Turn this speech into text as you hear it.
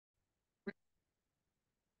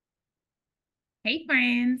Hey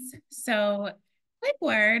friends. So, quick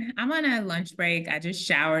word. I'm on a lunch break. I just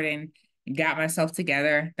showered and got myself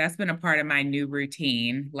together. That's been a part of my new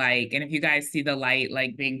routine. And if you guys see the light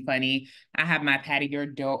like being funny, I have my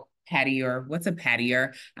what's a patio?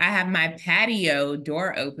 I have my patio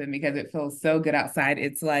door open because it feels so good outside.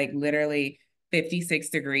 It's like literally 56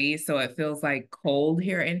 degrees, so it feels like cold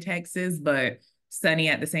here in Texas, but sunny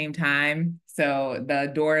at the same time. So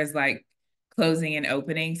the door is like closing and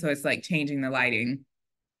opening. So it's like changing the lighting.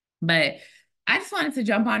 But I just wanted to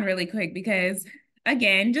jump on really quick because,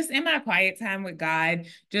 again, just in my quiet time with God,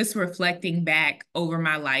 just reflecting back over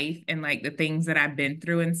my life and like the things that I've been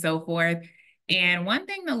through and so forth. And one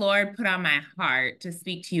thing the Lord put on my heart to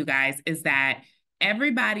speak to you guys is that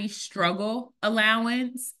everybody's struggle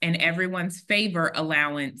allowance and everyone's favor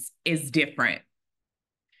allowance is different.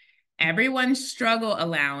 Everyone's struggle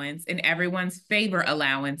allowance and everyone's favor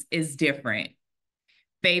allowance is different.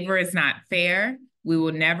 Favor is not fair. We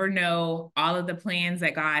will never know all of the plans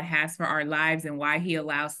that God has for our lives and why he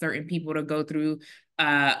allows certain people to go through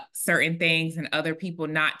certain things and other people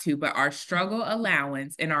not to. But our struggle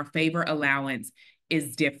allowance and our favor allowance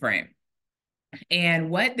is different.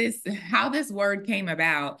 And how this word came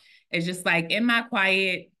about is just like in my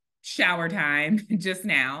quiet shower time just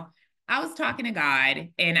now, I was talking to God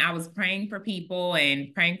and I was praying for people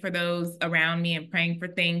and praying for those around me and praying for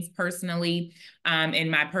things personally, in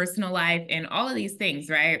my personal life and all of these things,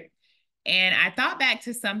 right? And I thought back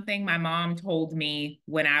to something my mom told me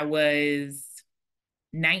when I was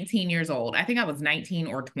 19 years old. I think I was 19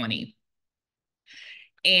 or 20.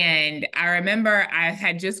 And I remember I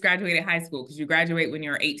had just graduated high school because you graduate when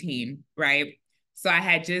you're 18, right? So I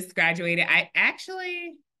had just graduated. I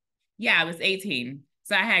was 18.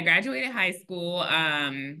 So I had graduated high school.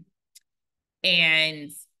 And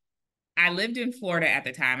I lived in Florida at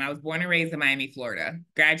the time. I was born and raised in Miami, Florida.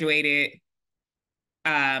 Graduated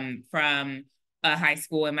from a high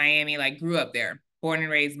school in Miami, like grew up there, born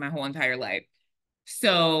and raised my whole entire life.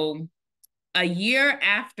 So a year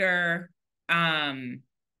after I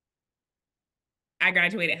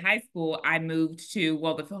graduated high school, I moved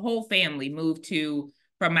the whole family moved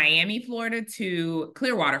from Miami, Florida to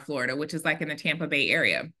Clearwater, Florida, which is like in the Tampa Bay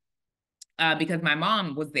area, because my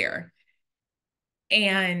mom was there.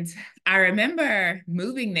 And I remember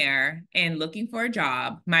moving there and looking for a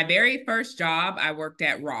job. My very first job, I worked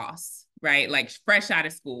at Ross, right? Like fresh out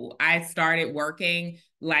of school. I started working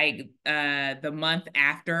like the month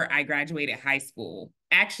after I graduated high school.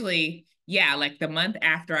 Actually, yeah, like the month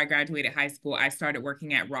after I graduated high school, I started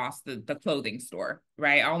working at Ross, the clothing store,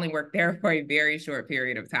 right? I only worked there for a very short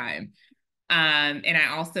period of time. And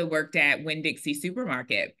I also worked at Winn-Dixie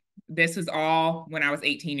Supermarket. This was all when I was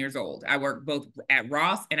 18 years old. I worked both at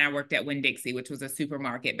Ross and I worked at Winn-Dixie, which was a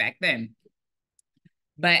supermarket back then.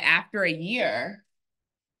 But after a year,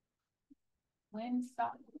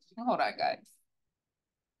 hold on, guys.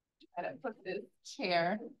 I gotta put this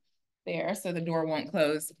chair there so the door won't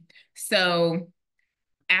close. So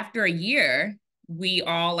after a year, we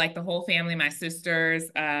all, like the whole family, my sisters,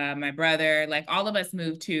 my brother, like all of us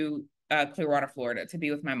moved to Clearwater, Florida to be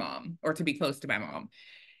with my mom or to be close to my mom.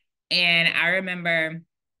 And I remember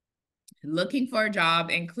looking for a job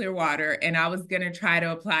in Clearwater and I was going to try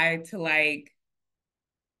to apply to like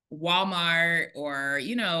Walmart or,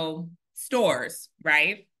 stores,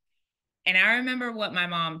 right? And I remember what my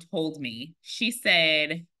mom told me. She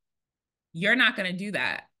said, "You're not going to do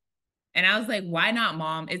that." And I was like, "Why not,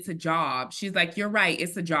 Mom? It's a job." She's like, "You're right.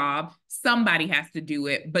 It's a job. Somebody has to do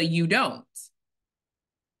it, but you don't."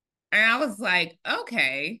 And I was like,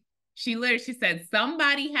 "Okay." She said,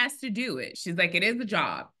 "Somebody has to do it." She's like, "It is a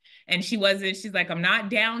job." And she's like, "I'm not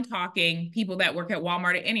down talking people that work at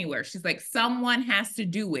Walmart or anywhere." She's like, "Someone has to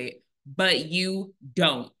do it, but you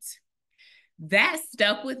don't." That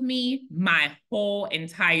stuck with me my whole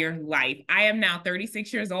entire life. I am now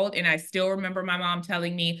 36 years old and I still remember my mom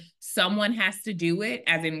telling me someone has to do it,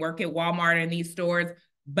 as in work at Walmart and these stores,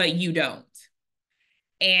 but you don't.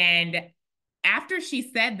 And after she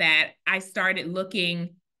said that, I started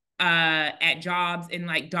looking at jobs in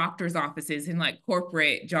like doctor's offices and like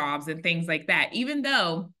corporate jobs and things like that, even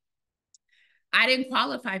though I didn't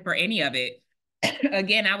qualify for any of it.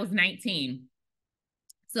 Again, I was 19.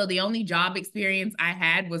 So the only job experience I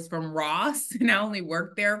had was from Ross, and I only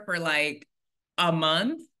worked there for like a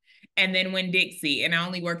month. And then Winn-Dixie, and I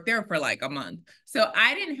only worked there for like a month. So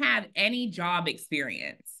I didn't have any job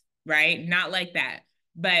experience, right? Not like that.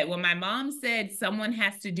 But when my mom said someone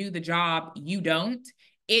has to do the job, you don't,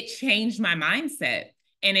 it changed my mindset.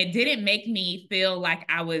 And it didn't make me feel like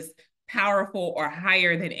I was powerful or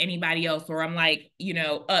higher than anybody else, or I'm like,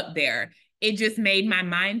 up there. it just made my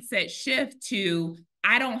mindset shift to,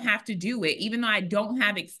 I don't have to do it. Even though I don't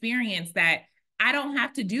have experience, that I don't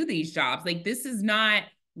have to do these jobs. Like, this is not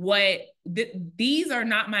these are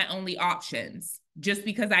not my only options just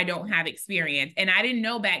because I don't have experience. And I didn't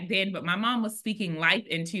know back then, but my mom was speaking life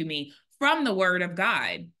into me from the word of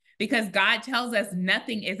God, because God tells us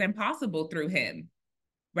nothing is impossible through him,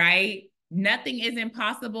 right? Nothing is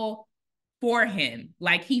impossible for him.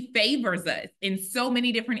 Like, he favors us in so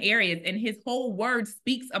many different areas, and his whole word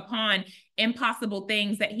speaks upon impossible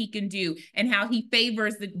things that he can do, and how he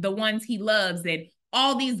favors the ones he loves, and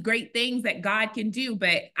all these great things that God can do.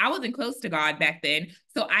 But I wasn't close to God back then,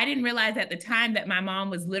 so I didn't realize at the time that my mom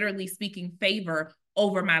was literally speaking favor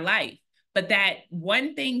over my life. But that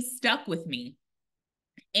one thing stuck with me,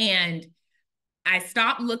 and I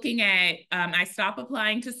stopped I stopped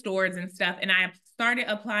applying to stores and stuff, and I started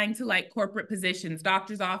applying to like corporate positions,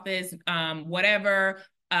 doctor's office, whatever,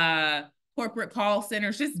 corporate call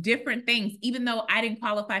centers, just different things, even though I didn't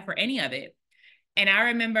qualify for any of it. And I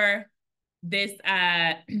remember this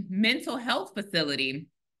mental health facility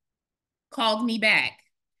called me back,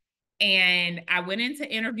 and I went in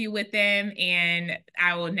to interview with them, and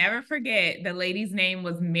I will never forget, the lady's name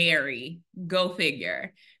was Mary, go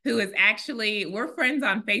figure, who is actually, we're friends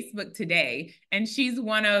on Facebook today, and she's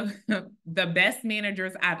one of the best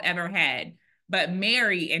managers I've ever had. But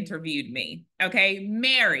Mary interviewed me, okay?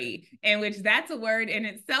 Mary, in which that's a word in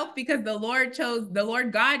itself, because the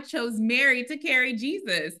Lord God chose Mary to carry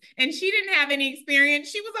Jesus. And she didn't have any experience.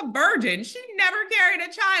 She was a virgin. She never carried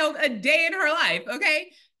a child a day in her life,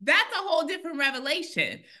 okay? That's a whole different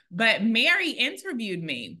revelation. But Mary interviewed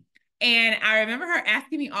me. And I remember her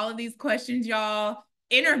asking me all of these questions, y'all.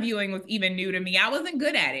 Interviewing was even new to me. I wasn't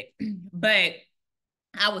good at it, but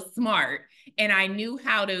I was smart, and I knew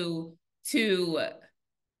how to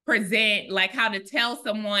present, like how to tell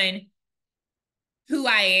someone who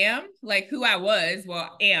I am, like who I was,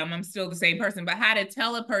 well, I'm still the same person, but how to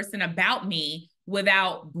tell a person about me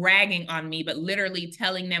without bragging on me, but literally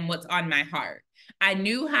telling them what's on my heart. I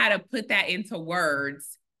knew how to put that into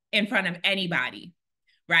words in front of anybody,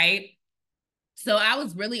 right? So I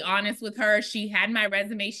was really honest with her. She had my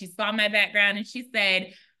resume, she saw my background, and she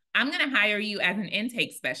said, I'm going to hire you as an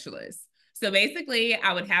intake specialist. So basically,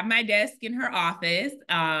 I would have my desk in her office,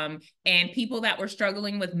 and people that were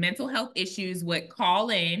struggling with mental health issues would call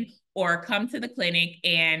in or come to the clinic,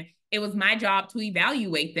 and it was my job to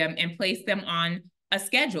evaluate them and place them on a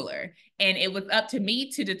scheduler. And it was up to me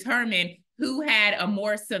to determine who had a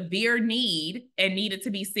more severe need and needed to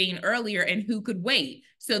be seen earlier and who could wait.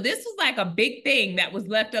 So this was like a big thing that was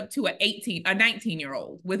left up to a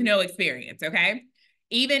 19-year-old with no experience, okay?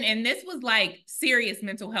 And this was like serious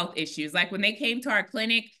mental health issues. Like when they came to our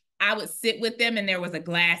clinic, I would sit with them and there was a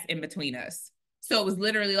glass in between us. So it was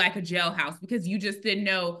literally like a jailhouse, because you just didn't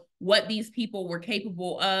know what these people were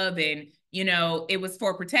capable of, and it was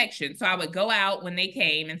for protection. So I would go out when they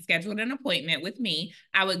came and scheduled an appointment with me.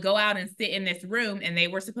 I would go out and sit in this room, and they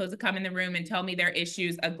were supposed to come in the room and tell me their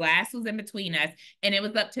issues. A glass was in between us, and it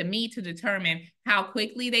was up to me to determine how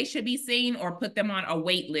quickly they should be seen or put them on a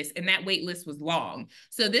wait list. And that wait list was long.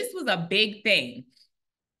 So this was a big thing.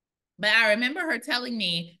 But I remember her telling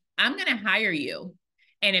me, I'm going to hire you.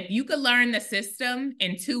 And if you could learn the system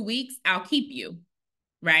in 2 weeks, I'll keep you,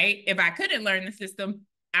 right? If I couldn't learn the system,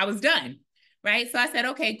 I was done, right? So I said,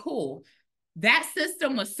 okay, cool. That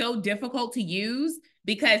system was so difficult to use,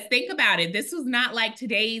 because think about it. This was not like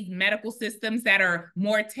today's medical systems that are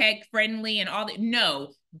more tech friendly and all that.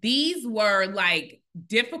 No, these were like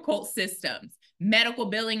difficult systems. Medical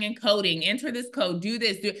billing and coding, enter this code, do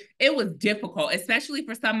this. It was difficult, especially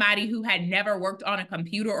for somebody who had never worked on a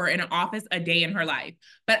computer or in an office a day in her life.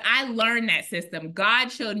 But I learned that system.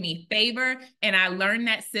 God showed me favor, and I learned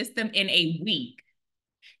that system in a week.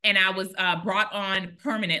 And I was brought on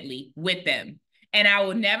permanently with them. And I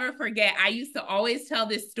will never forget, I used to always tell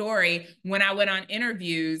this story when I went on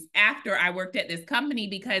interviews after I worked at this company,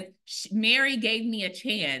 because Mary gave me a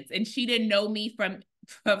chance, and she didn't know me from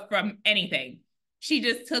anything. She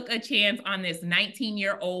just took a chance on this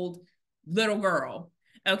 19-year-old little girl,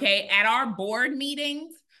 okay? At our board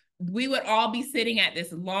meetings, we would all be sitting at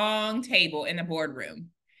this long table in the boardroom.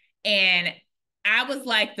 And I was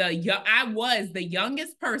the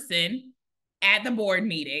youngest person at the board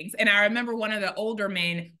meetings. And I remember one of the older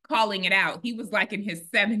men calling it out. He was like in his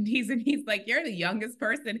 70s, and he's like, you're the youngest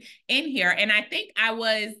person in here. And I think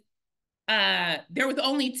there was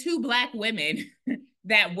only 2 Black women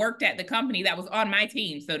that worked at the company that was on my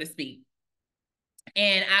team, so to speak.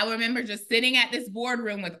 And I remember just sitting at this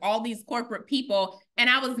boardroom with all these corporate people, And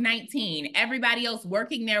I was 19. Everybody else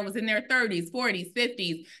working there was in their 30s, 40s,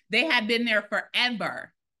 50s. They had been there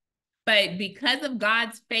forever. But because of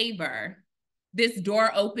God's favor, this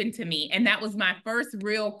door opened to me. And that was my first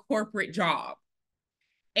real corporate job.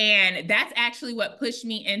 And that's actually what pushed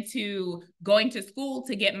me into going to school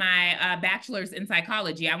to get my bachelor's in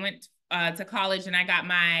psychology. I went to college and I got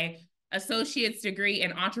my associate's degree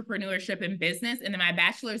in entrepreneurship and business, and then my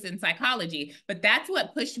bachelor's in psychology. But that's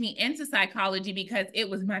what pushed me into psychology, because it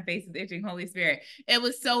was, my face is itching, Holy Spirit. It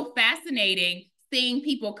was so fascinating seeing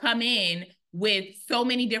people come in with so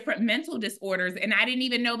many different mental disorders. And I didn't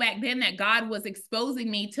even know back then that God was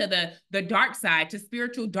exposing me to the dark side, to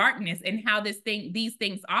spiritual darkness, and how these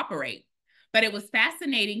things operate. But it was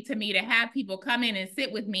fascinating to me to have people come in and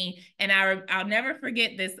sit with me. And I'll never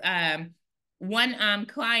forget this. One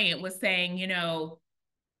client was saying, you know,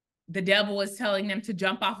 the devil was telling them to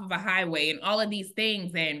jump off of a highway and all of these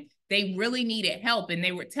things, and they really needed help. And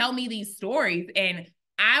they would tell me these stories, and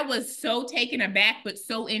I was so taken aback, but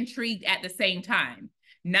so intrigued at the same time,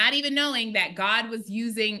 not even knowing that God was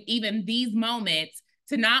using even these moments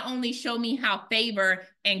to not only show me how favor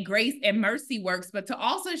and grace and mercy works, but to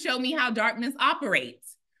also show me how darkness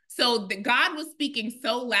operates. So God was speaking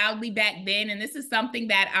so loudly back then, and this is something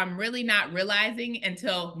that I'm really not realizing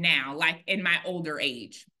until now, like in my older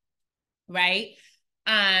age, right?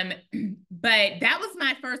 But that was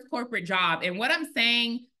my first corporate job. And what I'm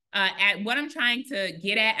saying, what I'm trying to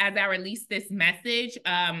get at as I release this message,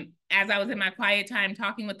 as I was in my quiet time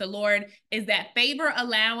talking with the Lord, is that favor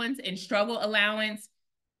allowance and struggle allowance,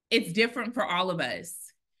 it's different for all of us.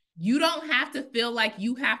 You don't have to feel like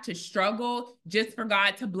you have to struggle just for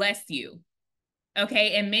God to bless you.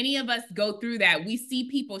 Okay. And many of us go through that. We see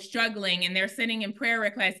people struggling and they're sending in prayer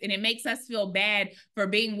requests, and it makes us feel bad for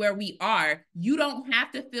being where we are. You don't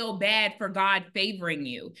have to feel bad for God favoring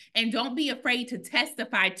you. And don't be afraid to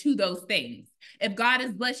testify to those things. If God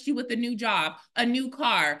has blessed you with a new job, a new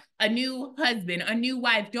car, a new husband, a new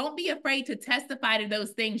wife, don't be afraid to testify to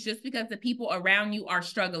those things just because the people around you are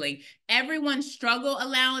struggling. Everyone's struggle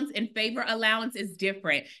allowance and favor allowance is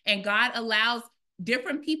different. And God allows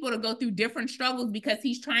different people to go through different struggles because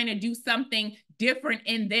he's trying to do something different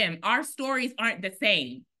in them. Our stories aren't the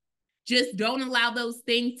same. Just don't allow those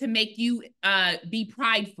things to make you be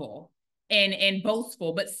prideful and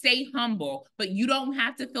boastful, but stay humble. But you don't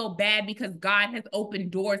have to feel bad because God has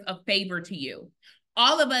opened doors of favor to you.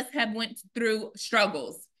 All of us have went through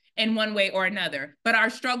struggles in one way or another, but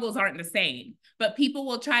our struggles aren't the same. But people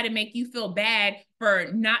will try to make you feel bad for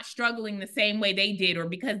not struggling the same way they did, or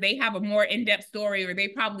because they have a more in-depth story, or they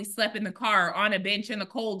probably slept in the car or on a bench in the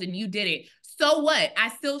cold and you did it. So what? I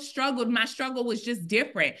still struggled. My struggle was just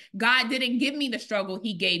different. God didn't give me the struggle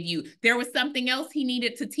he gave you. There was something else he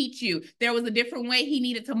needed to teach you. There was a different way he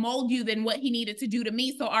needed to mold you than what he needed to do to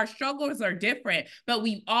me. So our struggles are different, but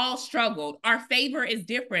we've all struggled. Our favor is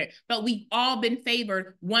different, but we've all been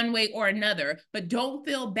favored one way or another. But don't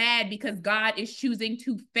feel bad because God is choosing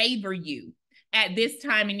to favor you at this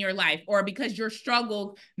time in your life, or because your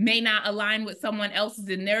struggles may not align with someone else's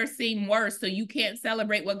and they're seeing worse, so you can't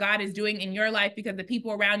celebrate what God is doing in your life because the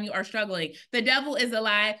people around you are struggling. The devil is a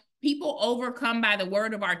lie. People overcome by the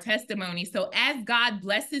word of our testimony. So as God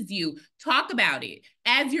blesses you, talk about it.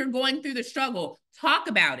 As you're going through the struggle, talk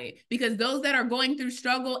about it, because those that are going through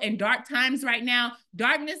struggle and dark times right now,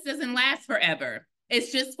 darkness doesn't last forever.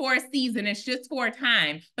 It's just for a season. It's just for a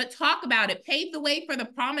time. But talk about it. Pave the way for the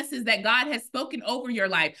promises that God has spoken over your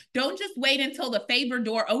life. Don't just wait until the favor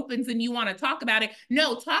door opens and you want to talk about it.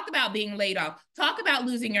 No, talk about being laid off. Talk about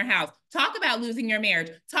losing your house. Talk about losing your marriage.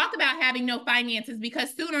 Talk about having no finances,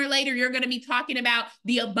 because sooner or later, you're going to be talking about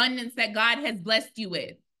the abundance that God has blessed you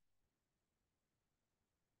with.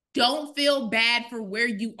 Don't feel bad for where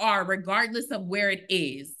you are, regardless of where it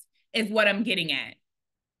is what I'm getting at.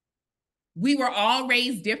 We were all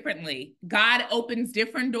raised differently. God opens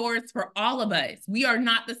different doors for all of us. We are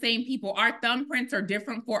not the same people. Our thumbprints are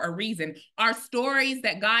different for a reason. Our stories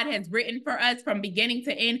that God has written for us from beginning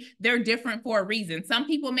to end, they're different for a reason. Some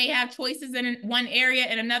people may have choices in one area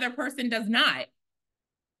and another person does not.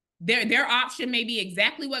 Their option may be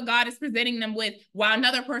exactly what God is presenting them with, while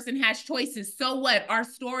another person has choices. So what? Our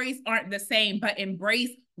stories aren't the same, but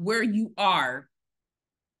embrace where you are.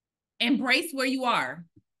 Embrace where you are.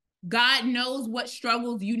 God knows what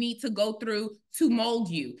struggles you need to go through to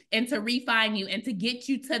mold you and to refine you and to get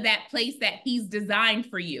you to that place that he's designed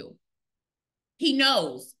for you. He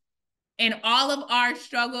knows. And all of our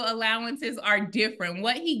struggle allowances are different.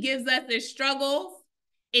 What he gives us as struggles,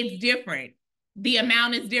 it's different. The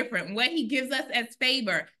amount is different. What he gives us as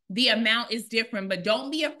favor, The amount is different, but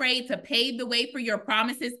don't be afraid to pave the way for your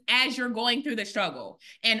promises as you're going through the struggle.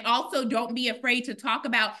 And also don't be afraid to talk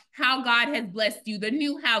about how God has blessed you, the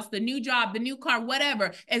new house, the new job, the new car,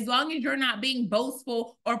 whatever. As long as you're not being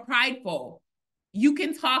boastful or prideful, you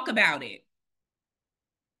can talk about it.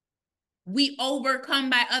 We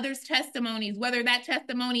overcome by others' testimonies, whether that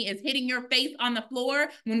testimony is hitting your face on the floor.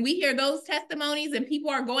 When we hear those testimonies and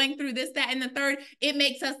people are going through this, that, and the third, it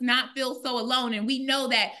makes us not feel so alone. And we know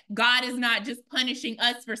that God is not just punishing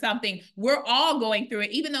us for something. We're all going through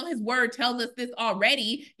it. Even though his word tells us this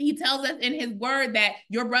already, he tells us in his word that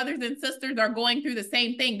your brothers and sisters are going through the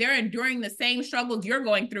same thing. They're enduring the same struggles you're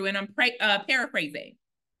going through. And I'm paraphrasing.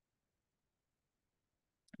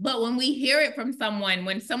 But when we hear it from someone,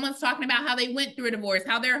 when someone's talking about how they went through a divorce,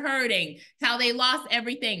 how they're hurting, how they lost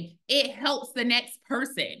everything, it helps the next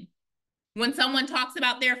person. When someone talks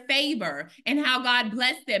about their favor and how God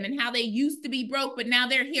blessed them and how they used to be broke, but now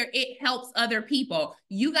they're here, it helps other people.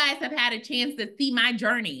 You guys have had a chance to see my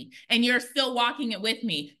journey and you're still walking it with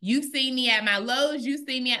me. You've seen me at my lows, you've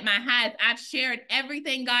seen me at my highs. I've shared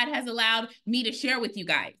everything God has allowed me to share with you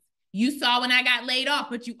guys. You saw when I got laid off,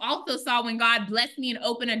 but you also saw when God blessed me and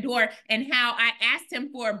opened a door and how I asked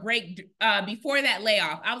him for a break before that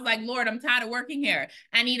layoff. I was like, Lord, I'm tired of working here.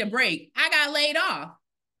 I need a break. I got laid off,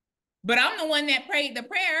 but I'm the one that prayed the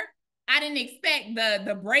prayer. I didn't expect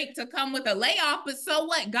the break to come with a layoff, but so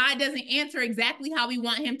what? God doesn't answer exactly how we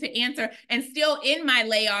want him to answer. And still in my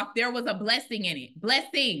layoff, there was a blessing in it,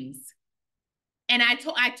 blessings. And I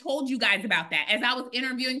told you guys about that. As I was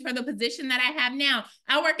interviewing for the position that I have now,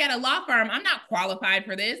 I work at a law firm. I'm not qualified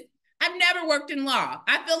for this. I've never worked in law.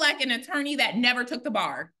 I feel like an attorney that never took the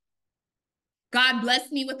bar. God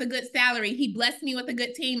blessed me with a good salary. He blessed me with a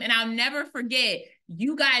good team. And I'll never forget,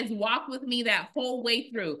 you guys walked with me that whole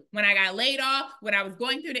way through. When I got laid off, when I was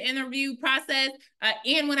going through the interview process,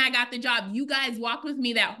 and when I got the job, you guys walked with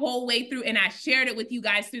me that whole way through. And I shared it with you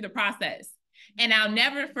guys through the process. And I'll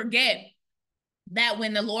never forget that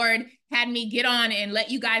when the Lord had me get on and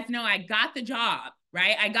let you guys know I got the job,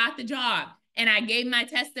 right? I got the job and I gave my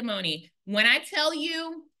testimony. When I tell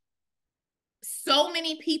you, so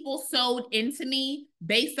many people sold into me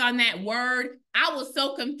based on that word. I was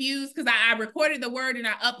so confused because I recorded the word and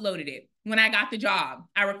I uploaded it when I got the job.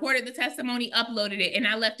 I recorded the testimony, uploaded it, and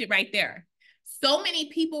I left it right there. So many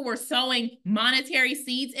people were sowing monetary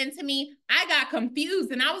seeds into me. I got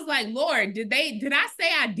confused and I was like, Lord, did I say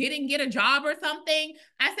I didn't get a job or something?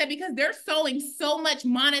 I said, because they're sowing so much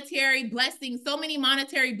monetary blessings, so many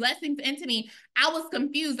monetary blessings into me. I was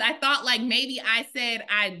confused. I thought like maybe I said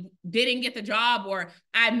I didn't get the job or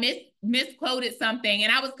I misquoted something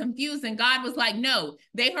and I was confused. And God was like, no,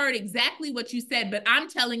 they heard exactly what you said, but I'm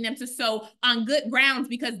telling them to sow on good grounds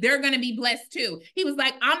because they're going to be blessed too. He was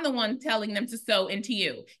like, I'm the one telling them to sow into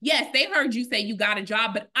you. Yes, they heard you say you got a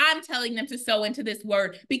job, but I'm telling them to sow into this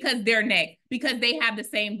word because they're next, because they have the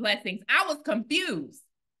same blessings. I was confused.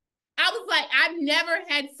 I was like, I've never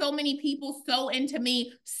had so many people sow into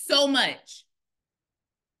me so much.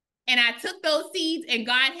 And I took those seeds and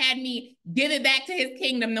God had me give it back to his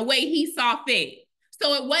kingdom the way he saw fit.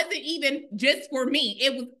 So it wasn't even just for me.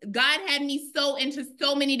 It was God had me sow into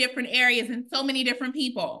so many different areas and so many different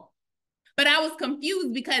people. But I was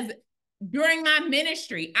confused because during my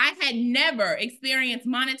ministry, I had never experienced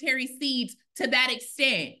monetary seeds to that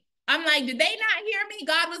extent. I'm like, did they not hear me?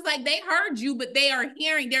 God was like, they heard you, but they are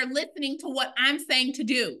hearing, they're listening to what I'm saying to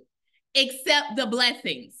do. Accept the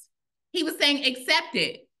blessings. He was saying, accept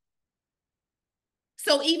it.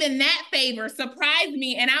 So even that favor surprised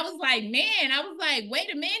me. And I was like,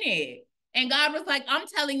 wait a minute. And God was like, I'm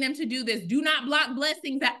telling them to do this. Do not block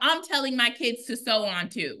blessings that I'm telling my kids to sow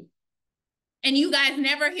onto. And you guys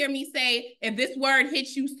never hear me say, if this word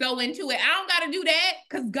hits you, sow into it. I don't got to do that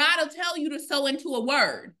because God will tell you to sow into a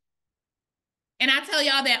word. And I tell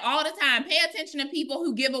y'all that all the time. Pay attention to people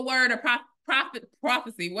who give a word or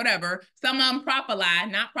prophecy, whatever. Some of them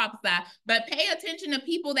not prophesy, but pay attention to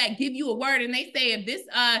people that give you a word and they say,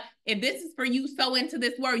 if this is for you, sow into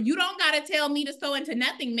this word. You don't got to tell me to sow into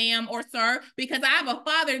nothing, ma'am or sir, because I have a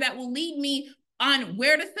Father that will lead me on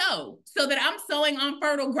where to sow so that I'm sowing on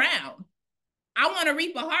fertile ground. I want to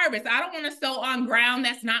reap a harvest. I don't want to sow on ground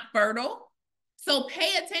that's not fertile. So pay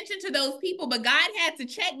attention to those people. But God had to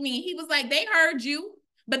check me. He was like, they heard you,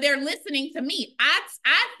 but they're listening to me. I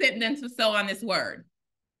sent them to sow on this word.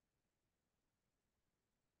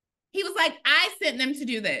 He was like, I sent them to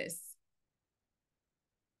do this.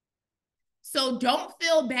 So don't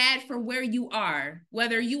feel bad for where you are,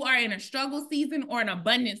 whether you are in a struggle season or an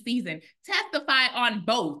abundant season. Testify on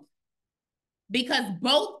both because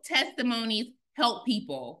both testimonies help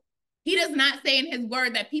people. He does not say in his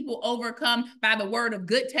word that people overcome by the word of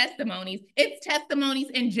good testimonies. It's testimonies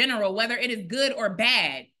in general, whether it is good or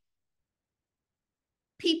bad.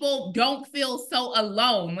 People don't feel so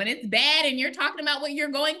alone. When it's bad and you're talking about what you're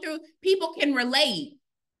going through, people can relate.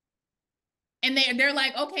 And they're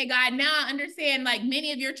like, okay, God, now I understand, like,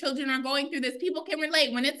 many of your children are going through this. People can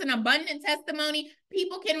relate. When it's an abundant testimony,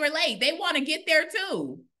 people can relate. They want to get there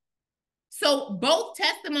too. So both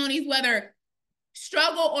testimonies, whether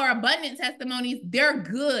struggle or abundant testimonies, they're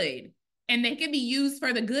good. And they can be used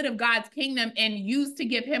for the good of God's kingdom and used to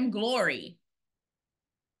give him glory.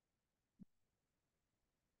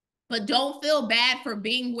 But don't feel bad for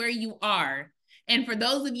being where you are. And for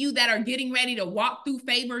those of you that are getting ready to walk through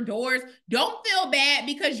favor doors, don't feel bad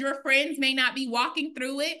because your friends may not be walking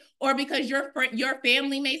through it, or because your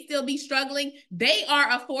family may still be struggling. They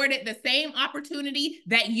are afforded the same opportunity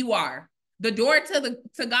that you are. The door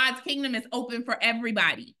to God's kingdom is open for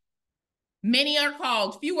everybody. Many are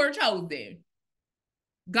called, few are chosen.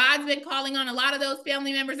 God's been calling on a lot of those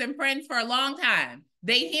family members and friends for a long time.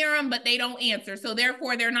 They hear them, but they don't answer. So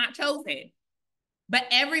therefore, they're not chosen. But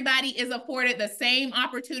everybody is afforded the same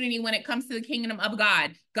opportunity when it comes to the kingdom of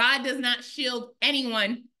God. God does not shield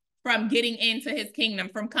anyone from getting into his kingdom,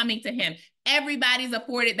 from coming to him. Everybody's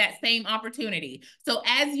afforded that same opportunity. So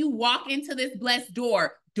as you walk into this blessed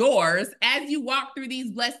doors, as you walk through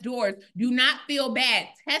these blessed doors, do not feel bad.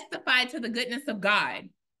 Testify to the goodness of God.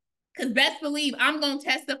 Because best believe I'm going to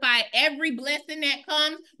testify every blessing that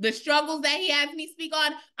comes, the struggles that he has me speak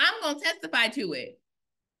on, I'm going to testify to it.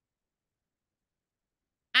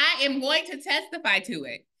 I am going to testify to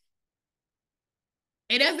it.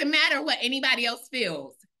 It doesn't matter what anybody else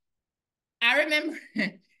feels. I remember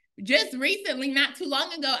just recently, not too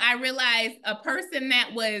long ago, I realized a person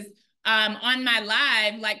that was on my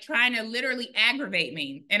live, like trying to literally aggravate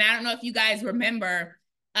me. And I don't know if you guys remember,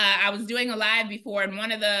 I was doing a live before, and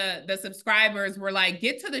one of the subscribers were like,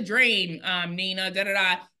 "Get to the dream, Nina,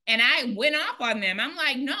 da-da-da." And I went off on them. I'm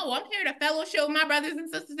like, no, I'm here to fellowship with my brothers and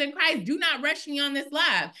sisters in Christ. Do not rush me on this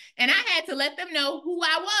live. And I had to let them know who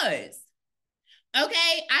I was.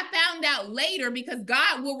 Okay, I found out later, because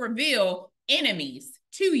God will reveal enemies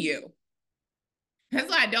to you. That's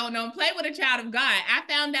why I don't know. Play with a child of God. I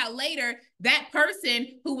found out later that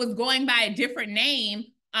person who was going by a different name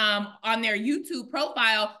on their YouTube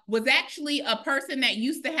profile was actually a person that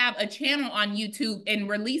used to have a channel on YouTube and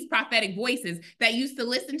release prophetic voices, that used to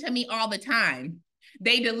listen to me all the time.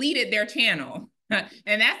 They deleted their channel.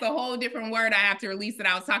 And that's a whole different word I have to release that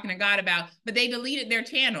I was talking to God about. But they deleted their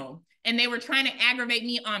channel, and they were trying to aggravate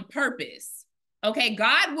me on purpose. Okay,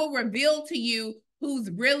 God will reveal to you who's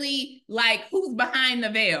really, like, who's behind the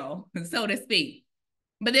veil, so to speak.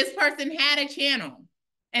 But this person had a channel,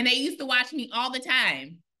 and they used to watch me all the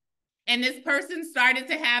time. And this person started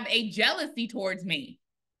to have a jealousy towards me.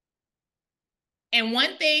 And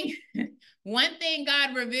one thing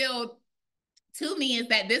God revealed to me is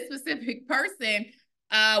that this specific person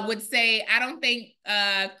would say, I don't think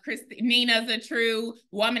Nina's a true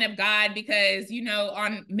woman of God, because, you know,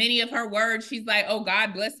 on many of her words, she's like, oh,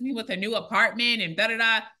 God bless me with a new apartment and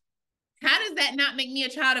da-da-da. How does that not make me a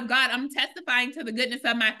child of God? I'm testifying to the goodness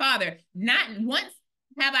of my Father. Not once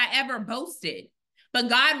have I ever boasted, but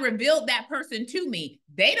God revealed that person to me.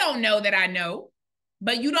 They don't know that I know,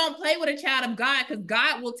 but you don't play with a child of God, because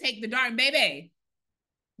God will take the dark, baby.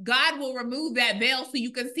 God will remove that veil so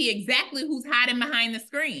you can see exactly who's hiding behind the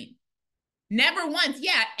screen. Never once.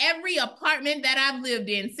 Yeah, every apartment that I've lived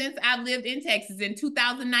in since I've lived in Texas in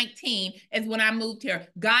 2019 is when I moved here.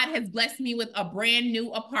 God has blessed me with a brand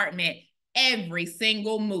new apartment every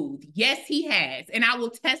single move. Yes, he has. And I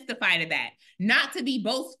will testify to that. Not to be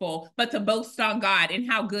boastful, but to boast on God and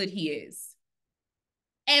how good he is.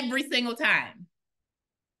 Every single time.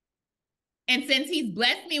 And since he's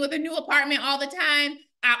blessed me with a new apartment all the time,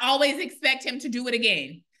 I always expect him to do it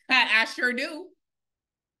again. I sure do.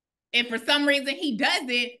 If for some reason he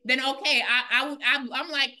doesn't, then okay,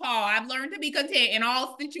 I'm like Paul. I've learned to be content in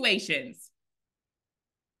all situations.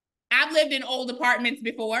 I've lived in old apartments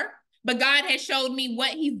before, but God has showed me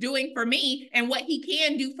what he's doing for me and what he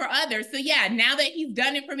can do for others. So yeah, now that he's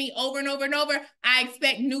done it for me over and over and over, I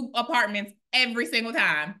expect new apartments every single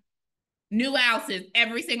time. New houses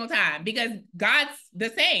every single time, because God's the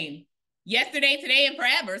same yesterday, today, and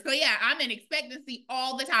forever. So yeah, I'm in expectancy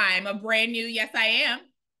all the time of brand new. Yes, I am.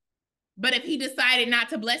 But if he decided not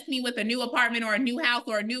to bless me with a new apartment or a new house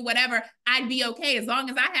or a new whatever, I'd be okay. As long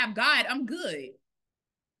as I have God, I'm good.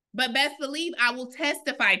 But best believe I will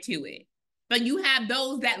testify to it. But you have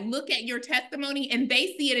those that look at your testimony and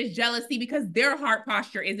they see it as jealousy because their heart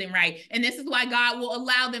posture isn't right. And this is why God will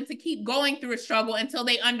allow them to keep going through a struggle until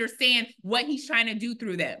they understand what he's trying to do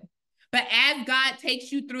through them. But as God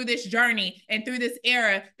takes you through this journey and through this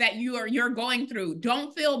era that you're going through,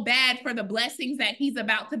 don't feel bad for the blessings that he's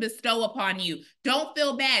about to bestow upon you. Don't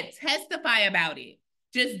feel bad. Testify about it.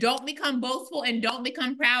 Just don't become boastful and don't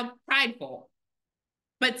become prideful.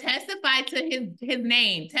 But testify to his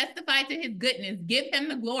name. Testify to his goodness. Give him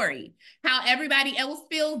the glory. How everybody else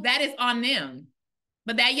feels, that is on them.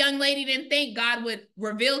 But that young lady didn't think God would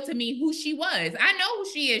reveal to me who she was. I know who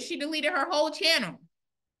she is. She deleted her whole channel.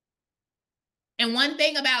 And one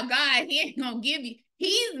thing about God, he ain't gonna give you,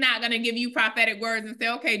 he's not gonna give you prophetic words and say,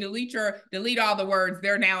 okay, delete all the words,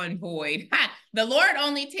 they're now in void. The Lord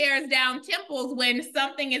only tears down temples when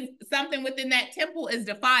something within that temple is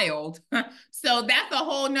defiled. So that's a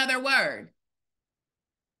whole nother word.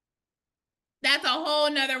 That's a whole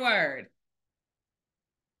nother word.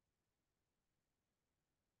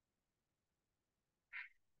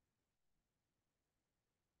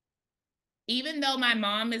 Even though my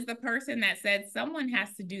mom is the person that said someone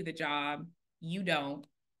has to do the job, you don't.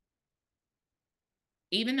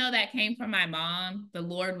 Even though that came from my mom, the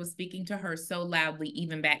Lord was speaking to her so loudly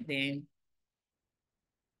even back then.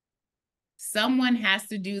 Someone has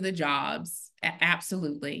to do the jobs,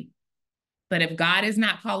 absolutely. But if God is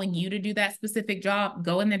not calling you to do that specific job,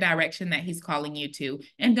 go in the direction that he's calling you to,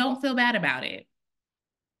 and don't feel bad about it.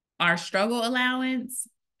 Our struggle allowance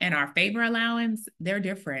and our favor allowance, they're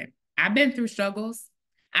different. I've been through struggles.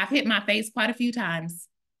 I've hit my face quite a few times.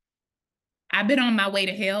 I've been on my way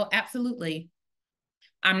to hell, absolutely.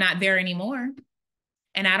 I'm not there anymore.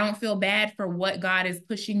 And I don't feel bad for what God is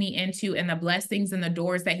pushing me into and the blessings and the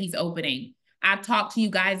doors that he's opening. I've talked to you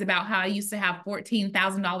guys about how I used to have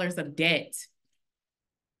 $14,000 of debt.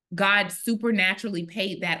 God supernaturally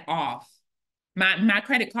paid that off. My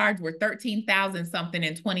credit cards were 13,000 something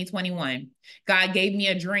in 2021. God gave me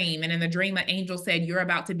a dream, and in the dream, an angel said, you're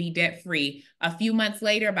about to be debt free. A few months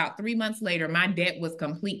later, about 3 months later, my debt was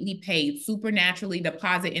completely paid, supernaturally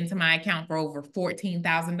deposit into my account for over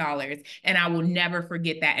 $14,000. And I will never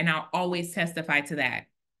forget that. And I'll always testify to that.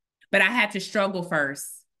 But I had to struggle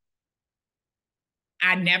first.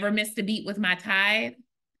 I never missed a beat with my tithe.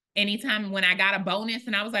 Anytime when I got a bonus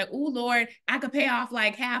and I was like, oh, Lord, I could pay off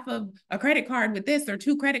like half of a credit card with this or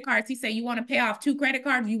 2 credit cards. He said, you want to pay off 2 credit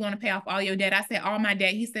cards? You want to pay off all your debt? I said, all my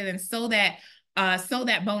debt. He said, and sow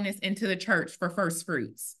that bonus into the church for first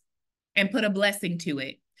fruits and put a blessing to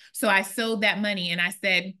it. So I sowed that money and I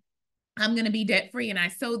said, I'm going to be debt free. And I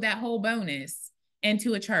sowed that whole bonus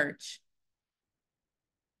into a church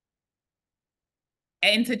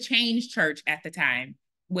and to Change Church at the time.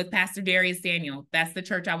 With Pastor Darius Daniel. That's the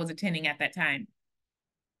church I was attending at that time.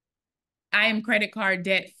 I am credit card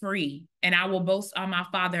debt free, and I will boast on my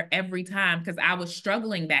father every time because I was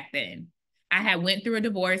struggling back then. I had went through a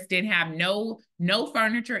divorce, didn't have no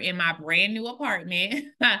furniture in my brand new apartment.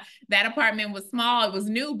 That apartment was small, it was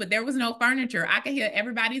new, but there was no furniture. I could hear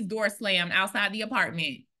everybody's door slammed outside the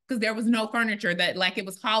apartment because there was no furniture, that like it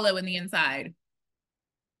was hollow in the inside.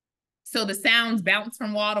 So the sounds bounced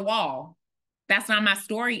from wall to wall. That's not my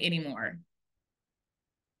story anymore.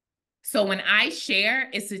 So when I share,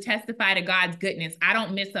 it's to testify to God's goodness. I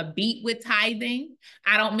don't miss a beat with tithing.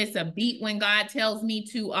 I don't miss a beat when God tells me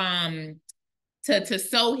to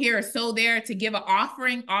sow here or sow there, to give an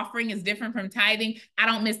offering. Offering is different from tithing. I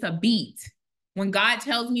don't miss a beat. When God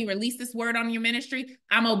tells me release this word on your ministry,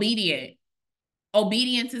 I'm obedient.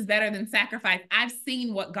 Obedience is better than sacrifice. I've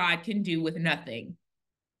seen what God can do with nothing.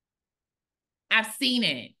 I've seen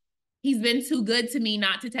it. He's been too good to me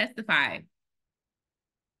not to testify.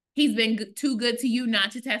 He's been too good to you not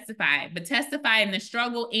to testify, but testify in the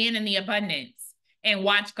struggle and in the abundance and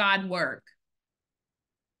watch God work.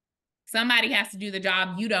 Somebody has to do the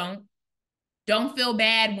job. You don't. Don't feel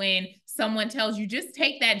bad when someone tells you, just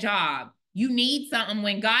take that job. You need something.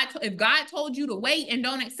 When if God told you to wait and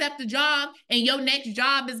don't accept the job, and your next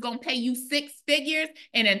job is going to pay you 6 figures,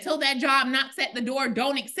 and until that job knocks at the door,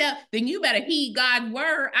 don't accept, then you better heed God's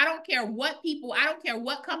word. I don't care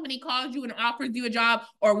what company calls you and offers you a job,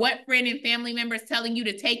 or what friend and family member is telling you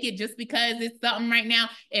to take it just because it's something right now.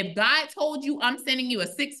 If God told you, I'm sending you a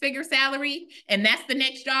 6-figure salary, and that's the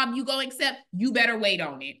next job you go accept, you better wait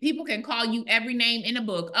on it. People can call you every name in a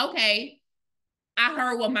book. Okay, I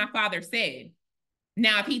heard what my father said.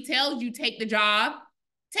 Now, if he tells you take the job,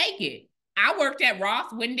 take it. I worked at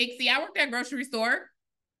Ross, Winn-Dixie. I worked at a grocery store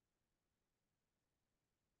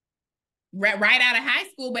right out of high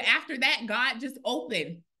school. But after that, God just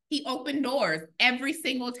opened. He opened doors every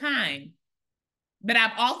single time. but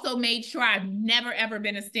I've also made sure I've never, ever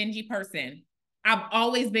been a stingy person. I've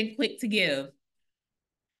always been quick to give.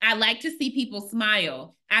 I like to see people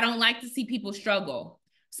smile. I don't like to see people struggle.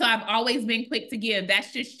 So I've always been quick to give.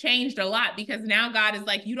 That's just changed a lot because now God is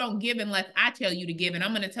like, you don't give unless I tell you to give. And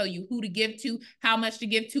I'm going to tell you who to give to, how much to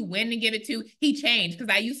give to, when to give it to. He changed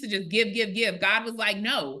because I used to just give, give, give. God was like,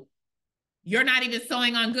 no, you're not even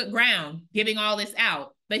sowing on good ground, giving all this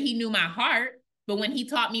out. But he knew my heart. But when he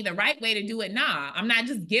taught me the right way to do it, nah, I'm not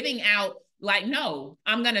just giving out like, no,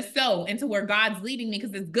 I'm going to sow into where God's leading me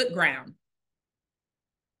because it's good ground.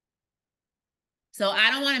 So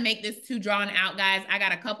I don't want to make this too drawn out, guys. I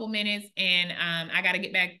got a couple minutes and I got to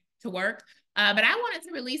get back to work. But I wanted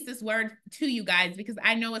to release this word to you guys because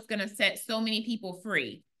I know it's going to set so many people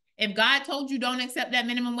free. If God told you don't accept that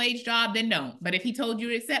minimum wage job, then don't. But if he told you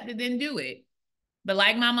to accept it, then do it. But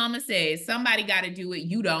like my mama says, somebody got to do it.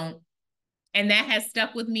 You don't. And that has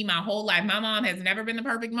stuck with me my whole life. My mom has never been the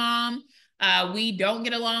perfect mom. We don't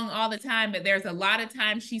get along all the time, but there's a lot of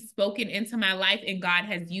times she's spoken into my life and God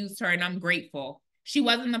has used her, and I'm grateful. She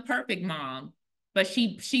wasn't the perfect mom, but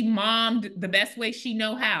she mommed the best way she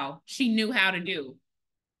know how. She knew how to do.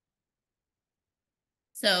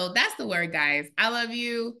 So that's the word, guys. I love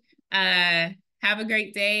you. Have a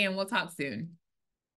great day, and we'll talk soon.